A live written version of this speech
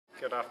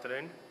good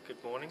afternoon, good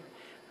morning.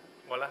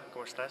 Hola,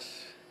 ¿cómo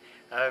estás?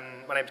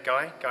 My name's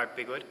Guy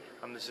Bigwood.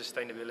 I'm the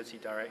Sustainability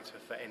Director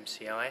for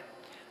MCI.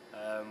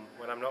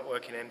 When I'm not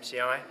working at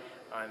MCI,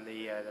 I'm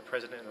the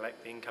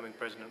President-elect, the incoming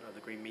President of the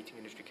Green Meeting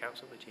Industry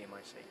Council, the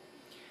GMIC.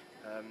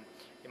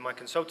 In my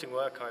consulting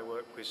work, I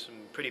work with some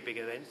pretty big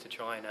events to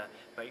try and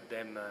make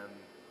them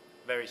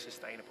very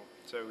sustainable.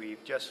 So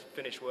we've just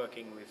finished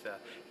working with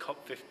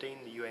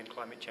COP15, the UN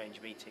climate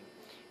change meeting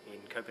in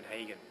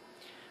Copenhagen.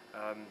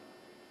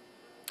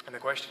 And the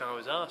question I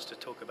was asked to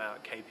talk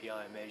about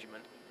KPI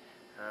measurement,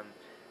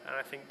 and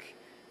I think,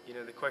 you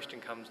know, the question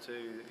comes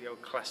to the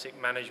old classic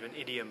management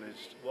idiom is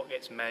what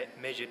gets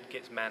measured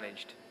gets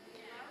managed.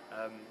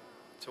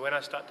 So when I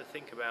start to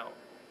think about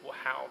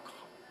how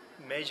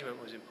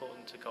measurement was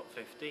important to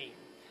COP15,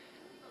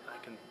 I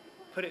can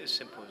put it as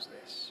simple as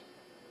this.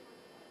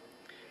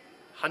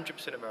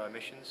 100% of our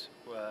emissions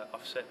were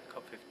offset at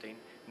COP15,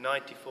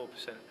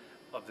 94%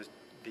 of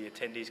the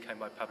attendees came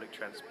by public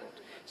transport,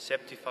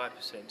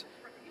 75%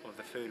 of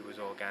the food was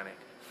organic,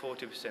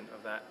 40%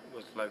 of that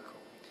was local.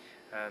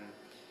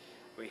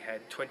 We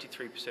had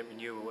 23%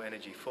 renewable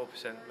energy, 4%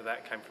 of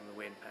that came from the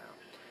wind power.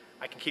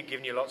 I can keep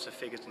giving you lots of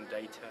figures and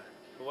data,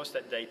 but what's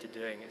that data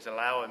doing? It's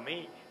allowing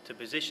me to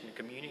position and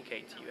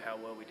communicate to you how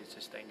well we did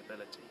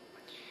sustainability.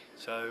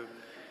 So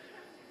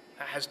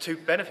that has two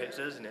benefits,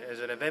 doesn't it? As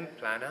an event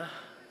planner,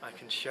 I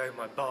can show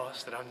my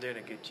boss that I'm doing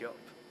a good job.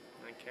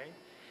 Okay?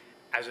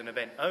 As an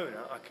event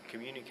owner, I can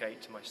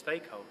communicate to my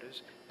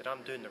stakeholders that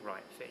I'm doing the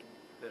right thing,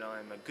 that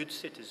I'm a good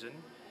citizen,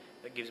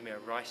 that gives me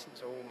a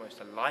license, or almost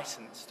a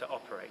license to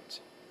operate.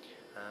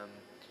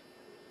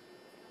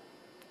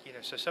 You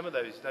know, so some of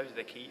those are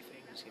the key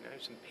things, you know,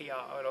 some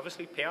PR, and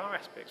obviously PR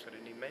aspects that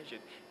I need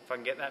measured. If I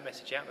can get that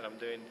message out that I'm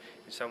doing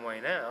in some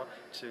way now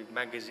to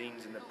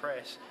magazines and the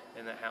press,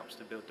 then that helps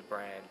to build the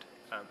brand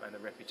and the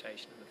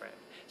reputation of the brand.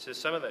 So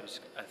some of those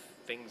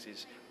things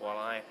is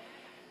while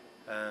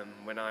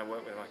when I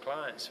work with my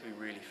clients, we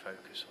really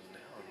focus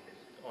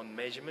on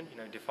measurement, you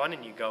know,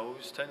 defining your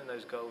goals, turning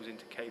those goals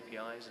into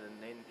KPIs,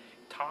 and then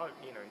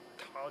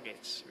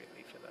targets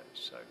really for those.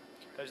 So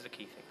those are the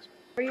key things.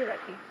 Are you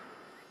lucky?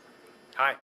 Hi.